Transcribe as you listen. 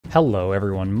Hello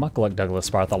everyone, Muckluck Douglas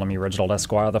Bartholomew Reginald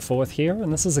Esquire IV here,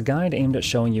 and this is a guide aimed at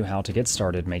showing you how to get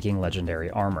started making legendary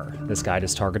armor. This guide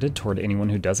is targeted toward anyone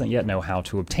who doesn't yet know how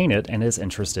to obtain it and is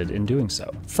interested in doing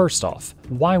so. First off,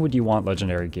 why would you want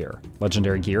legendary gear?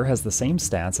 Legendary gear has the same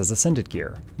stats as ascended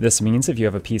gear. This means if you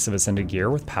have a piece of ascended gear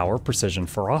with power, precision,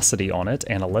 ferocity on it,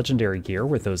 and a legendary gear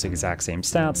with those exact same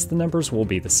stats, the numbers will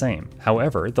be the same.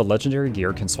 However, the legendary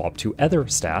gear can swap to other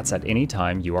stats at any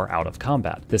time you are out of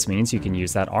combat. This means you can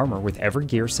use that armor with every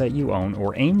gear set you own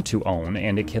or aim to own,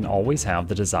 and it can always have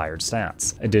the desired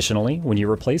stats. Additionally, when you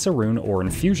replace a rune or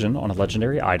infusion on a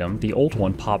legendary item, the old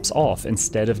one pops off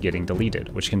instead of getting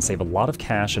deleted, which can save a lot of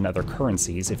cash and other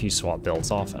currencies if you swap builds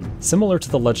often. Similar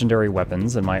to the legendary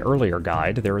weapons in my earlier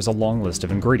guide, there is a long list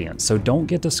of ingredients, so don't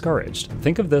get discouraged.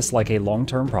 Think of this like a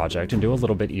long-term project and do a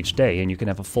little bit each day, and you can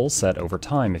have a full set over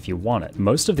time if you want it.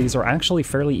 Most of these are actually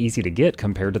fairly easy to get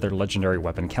compared to their legendary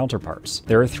weapon counterparts.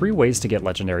 There are 3 ways to get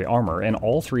legendary armor, and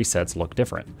all 3 sets look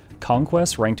different.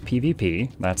 Conquest Ranked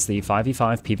PvP, that's the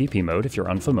 5v5 PvP mode if you're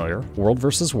unfamiliar, World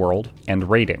vs. World, and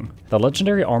Raiding. The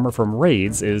legendary armor from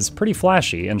raids is pretty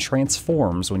flashy and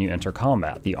transforms when you enter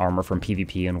combat. The armor from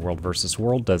PvP and World vs.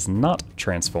 World does not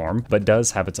transform, but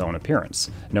does have its own appearance.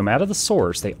 No matter the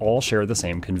source, they all share the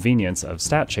same convenience of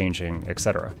stat changing,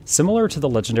 etc. Similar to the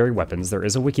legendary weapons, there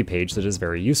is a wiki page that is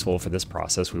very useful for this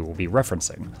process we will be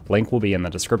referencing. Link will be in the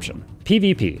description.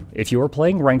 PvP. If you are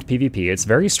playing ranked PvP, it's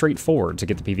very straightforward to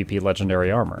get the PvP legendary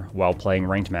armor. While playing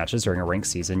ranked matches during a ranked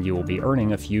season, you will be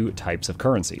earning a few types of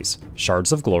currencies.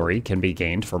 Shards of Glory can be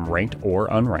gained from ranked or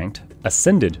unranked.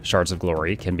 Ascended Shards of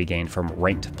Glory can be gained from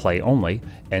ranked play only,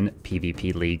 and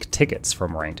PvP League tickets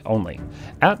from ranked only.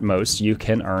 At most, you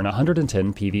can earn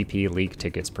 110 PvP League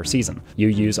tickets per season. You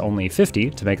use only 50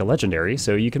 to make a legendary,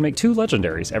 so you can make 2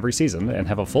 legendaries every season and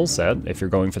have a full set if you're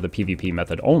going for the PvP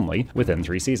method only within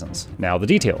 3 seasons. Now the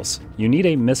details. You need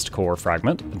a Mist Core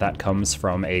fragment that comes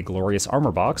from a Glorious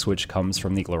Armor box, which comes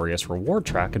from the Glorious Reward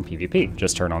track in PvP.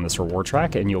 Just turn on this reward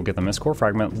track and you'll get the Mist Core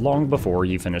fragment long before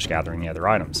you finish gathering the other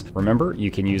items. Remember,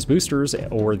 you can use boosters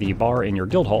or the bar in your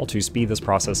guild hall to speed this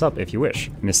process up if you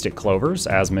wish. Mystic Clovers,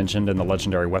 as mentioned in the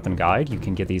Legendary Weapon Guide, you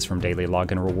can get these from daily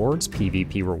login rewards.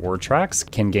 PvP reward tracks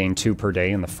can gain 2 per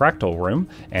day in the Fractal Room,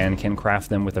 and can craft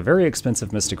them with a very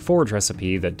expensive Mystic Forge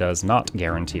recipe that does not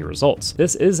guarantee results.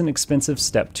 This is an expensive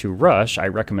step to rush. I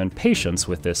recommend patience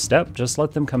with this step. Just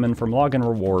let them come in from login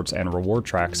rewards and reward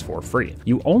tracks for free.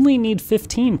 You only need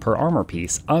 15 per armor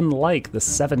piece, unlike the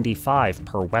 75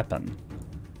 per weapon.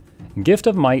 Gift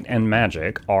of Might and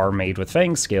Magic are made with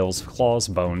fangs, scales, claws,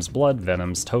 bones, blood,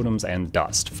 venoms, totems, and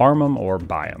dust. Farm 'em or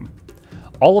buy 'em.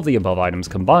 All of the above items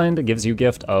combined gives you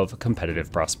Gift of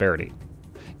Competitive Prosperity.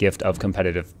 Gift of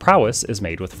Competitive Prowess is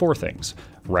made with 4 things.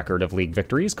 Record of League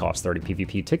Victories costs 30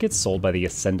 PvP tickets sold by the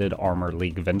Ascended Armor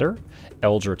League vendor.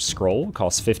 Eldritch Scroll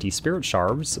costs 50 Spirit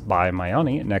Shards by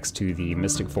Mayani next to the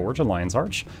Mystic Forge and Lion's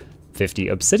Arch. 50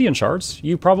 Obsidian Shards,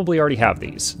 you probably already have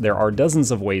these. There are dozens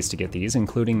of ways to get these,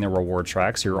 including the reward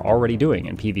tracks you're already doing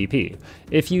in PvP.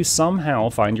 If you somehow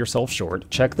find yourself short,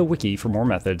 check the wiki for more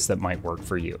methods that might work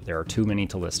for you. There are too many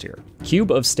to list here.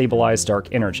 Cube of Stabilized Dark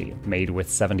Energy, made with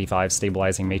 75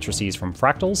 stabilizing matrices from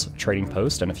Fractals, Trading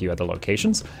Post, and a few other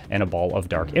locations, and a Ball of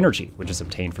Dark Energy, which is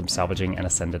obtained from salvaging an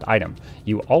ascended item.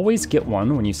 You always get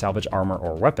one when you salvage armor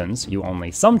or weapons. You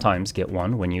only sometimes get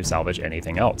one when you salvage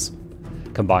anything else.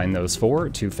 Combine those 4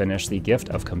 to finish the Gift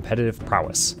of Competitive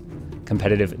Prowess.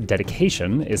 Competitive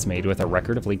Dedication is made with a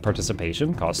Record of League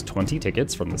Participation, costs 20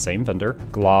 tickets from the same vendor.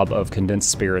 Glob of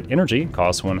Condensed Spirit Energy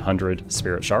costs 100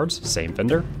 Spirit Shards, same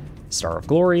vendor. Star of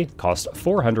Glory costs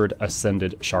 400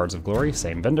 Ascended Shards of Glory,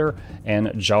 same vendor.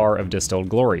 And Jar of Distilled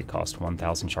Glory costs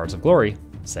 1000 Shards of Glory,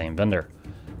 same vendor.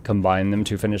 Combine them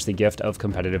to finish the Gift of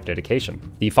Competitive Dedication.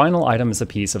 The final item is a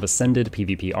piece of Ascended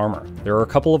PvP armor. There are a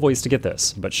couple of ways to get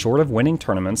this, but short of winning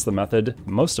tournaments, the method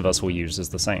most of us will use is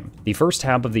the same. The first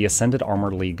tab of the Ascended Armor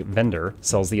League vendor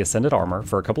sells the Ascended armor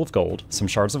for a couple of gold, some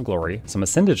Shards of Glory, some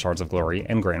Ascended Shards of Glory,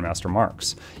 and Grandmaster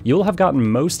marks. You'll have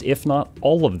gotten most, if not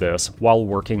all of this, while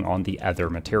working on the other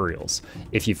materials.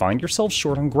 If you find yourself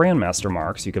short on Grandmaster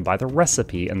marks, you can buy the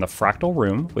recipe in the Fractal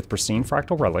Room with pristine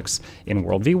fractal relics, in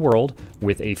World v World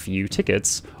with a few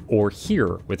tickets, or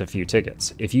here with a few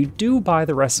tickets. If you do buy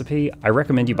the recipe, I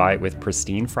recommend you buy it with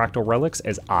pristine fractal relics,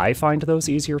 as I find those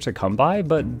easier to come by,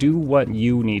 but do what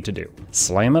you need to do.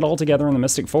 Slam it all together in the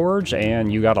Mystic Forge,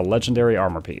 and you got a legendary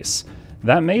armor piece.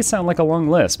 That may sound like a long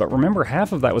list, but remember,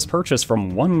 half of that was purchased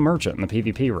from one merchant in the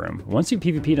PvP room. Once you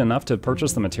PvP'd enough to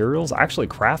purchase the materials, actually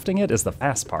crafting it is the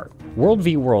fast part. World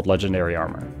v World Legendary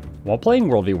Armor. While playing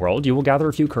World v World, you will gather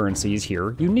a few currencies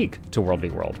here unique to World v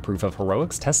World: Proof of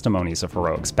Heroics, Testimonies of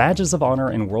Heroics, Badges of Honor,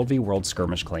 and World v World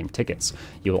Skirmish Claim tickets.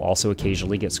 You will also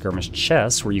occasionally get skirmish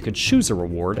chests where you could choose a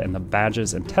reward, and the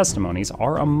badges and testimonies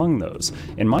are among those.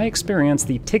 In my experience,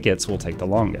 the tickets will take the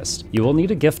longest. You will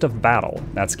need a Gift of Battle.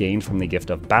 That's gained from the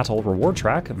Gift of Battle reward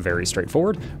track, very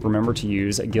straightforward. Remember to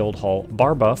use Guildhall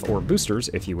bar buff or boosters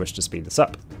if you wish to speed this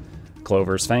up.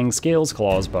 Clover's fangs, scales,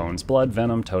 claws, bones, blood,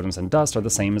 venom, totems, and dust are the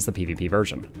same as the PvP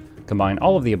version. Combine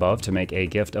all of the above to make a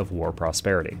Gift of War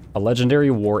Prosperity. A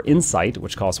Legendary War Insight,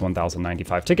 which costs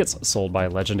 1,095 tickets, sold by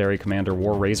Legendary Commander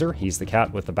War Razor. He's the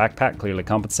cat with the backpack, clearly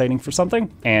compensating for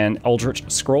something. And Eldritch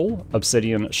Scroll,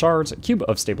 Obsidian Shards, Cube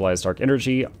of Stabilized Dark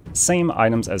Energy, same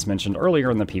items as mentioned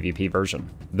earlier in the PvP version.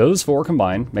 Those four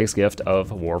combined makes Gift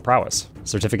of War Prowess.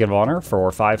 Certificate of Honor for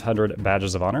 500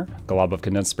 Badges of Honor, Glob of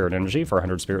Condensed Spirit Energy for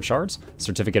 100 Spirit Shards,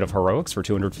 Certificate of Heroics for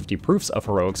 250 Proofs of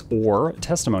Heroics or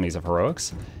Testimonies of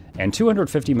Heroics, and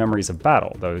 250 Memories of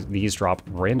Battle, though these drop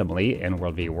randomly in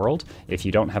World v World. If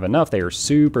you don't have enough, they are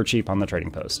super cheap on the trading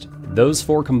post. Those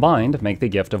four combined make the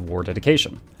Gift of War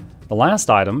Dedication. The last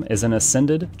item is an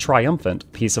Ascended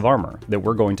Triumphant piece of armor that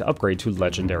we're going to upgrade to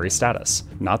Legendary status.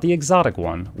 Not the exotic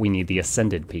one, we need the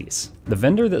Ascended piece. The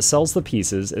vendor that sells the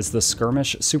pieces is the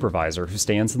Skirmish Supervisor who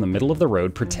stands in the middle of the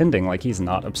road pretending like he's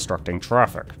not obstructing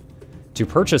traffic. To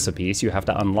purchase a piece, you have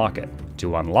to unlock it.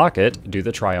 To unlock it, do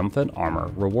the Triumphant Armor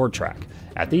reward track.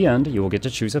 At the end, you will get to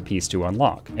choose a piece to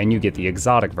unlock, and you get the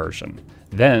exotic version.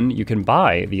 Then, you can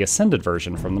buy the Ascended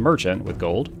version from the merchant with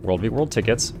gold, World v World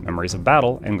tickets, Memories of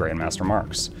Battle, and Grandmaster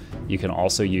marks. You can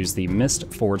also use the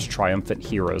Mist Forged Triumphant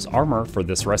Heroes armor for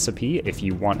this recipe if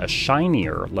you want a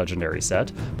shinier legendary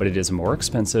set, but it is more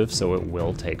expensive, so it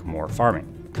will take more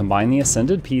farming. Combine the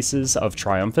Ascended pieces of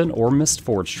Triumphant or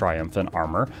Mistforged Triumphant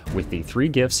armor with the 3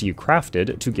 gifts you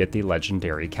crafted to get the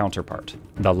legendary counterpart.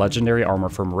 The legendary armor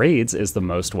from raids is the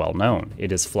most well known.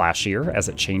 It is flashier as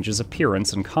it changes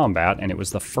appearance in combat, and it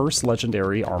was the first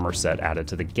legendary armor set added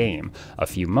to the game, a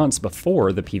few months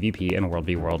before the PvP and World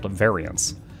v World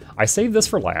variants. I saved this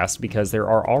for last because there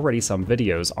are already some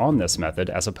videos on this method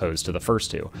as opposed to the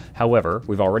first two. However,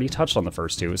 we've already touched on the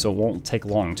first two, so it won't take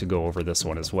long to go over this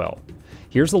one as well.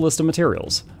 Here's the list of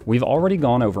materials. We've already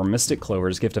gone over Mystic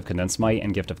Clover's Gift of Condensed Might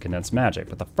and Gift of Condensed Magic,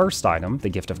 but the first item, the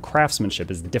Gift of Craftsmanship,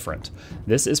 is different.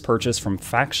 This is purchased from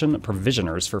faction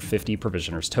provisioners for 50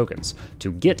 provisioners tokens.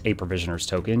 To get a provisioners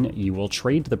token, you will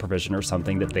trade the provisioner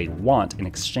something that they want in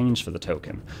exchange for the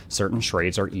token. Certain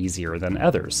trades are easier than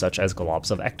others, such as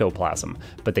globs of ectoplasm,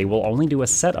 but they will only do a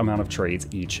set amount of trades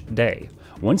each day.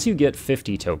 Once you get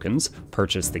 50 tokens,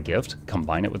 purchase the gift,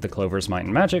 combine it with the Clover's Might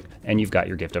and Magic, and you've got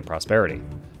your Gift of Prosperity.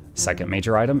 Second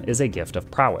major item is a Gift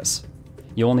of Prowess.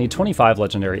 You will need 25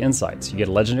 Legendary Insights. You get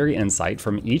a Legendary Insight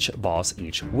from each boss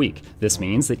each week. This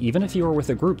means that even if you are with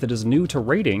a group that is new to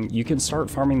raiding, you can start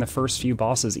farming the first few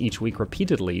bosses each week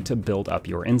repeatedly to build up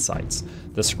your insights.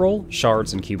 The Scroll,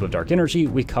 Shards, and Cube of Dark Energy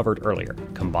we covered earlier.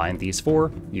 Combine these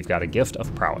 4, you've got a Gift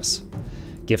of Prowess.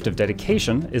 Gift of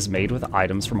Dedication is made with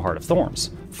items from Heart of Thorns.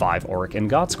 5 Auric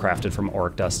Ingots crafted from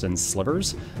Auric Dust and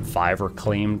Slivers, 5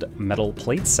 reclaimed metal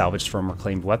plates salvaged from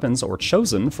reclaimed weapons or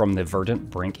chosen from the Verdant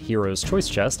Brink Hero's Choice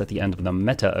chest at the end of the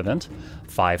meta event,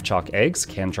 5 Chalk Eggs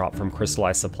can drop from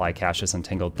crystallized supply caches and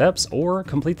Tangled Depths, or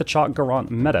complete the Chalk Garant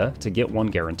meta to get one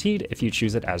guaranteed if you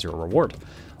choose it as your reward.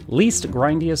 Least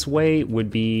grindiest way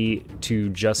would be to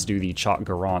just do the Chalk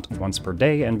Garant once per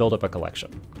day and build up a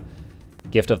collection.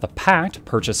 Gift of the Pact,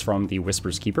 purchased from the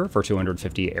Whisper's Keeper for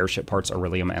 250 airship parts,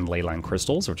 Aurelium, and Leyline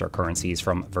crystals, which are currencies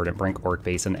from Verdant Brink, Auric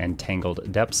Basin, and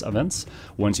Tangled Depths events.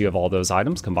 Once you have all those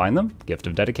items, combine them, Gift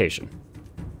of Dedication.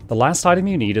 The last item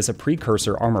you need is a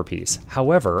Precursor armor piece.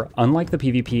 However, unlike the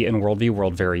PvP and World v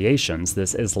World variations,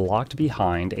 this is locked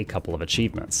behind a couple of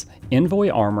achievements: Envoy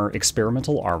Armor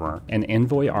Experimental Armor and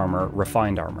Envoy Armor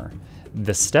Refined Armor.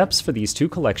 The steps for these two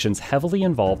collections heavily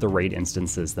involve the raid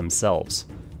instances themselves.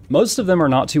 Most of them are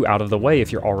not too out of the way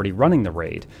if you're already running the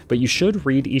raid, but you should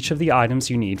read each of the items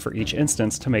you need for each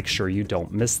instance to make sure you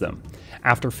don't miss them.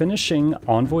 After finishing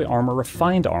Envoy Armor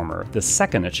Refined Armor, the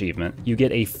second achievement, you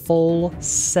get a full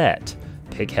set,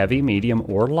 pick heavy, medium,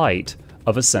 or light,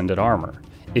 of Ascended Armor.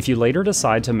 If you later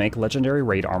decide to make Legendary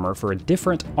Raid Armor for a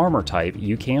different armor type,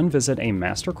 you can visit a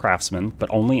Master Craftsman, but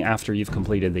only after you've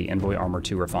completed the Envoy Armor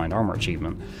 2 Refined Armor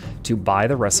achievement, to buy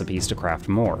the recipes to craft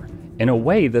more. In a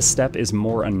way, this step is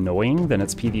more annoying than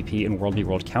its PvP and World v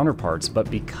World counterparts,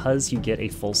 but because you get a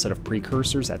full set of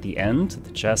precursors at the end,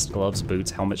 the chest, gloves,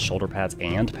 boots, helmets, shoulder pads,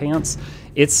 and pants,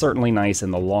 it's certainly nice in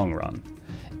the long run.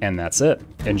 And that's it.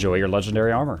 Enjoy your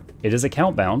legendary armor. It is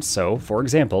account bound, so for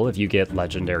example, if you get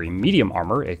legendary medium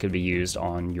armor, it could be used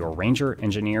on your ranger,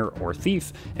 engineer, or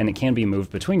thief, and it can be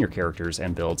moved between your characters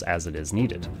and builds as it is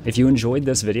needed. If you enjoyed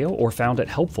this video or found it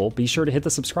helpful, be sure to hit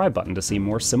the subscribe button to see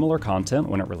more similar content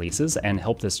when it releases and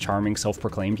help this charming,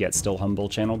 self-proclaimed yet still humble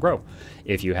channel grow.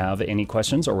 If you have any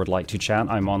questions or would like to chat,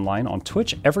 I'm online on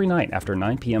Twitch every night after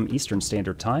 9 p.m. Eastern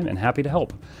Standard Time and happy to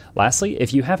help. Lastly,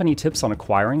 if you have any tips on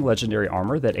acquiring legendary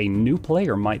armor that a new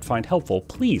player might find helpful,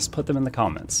 please put them in the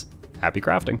comments. Happy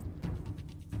crafting!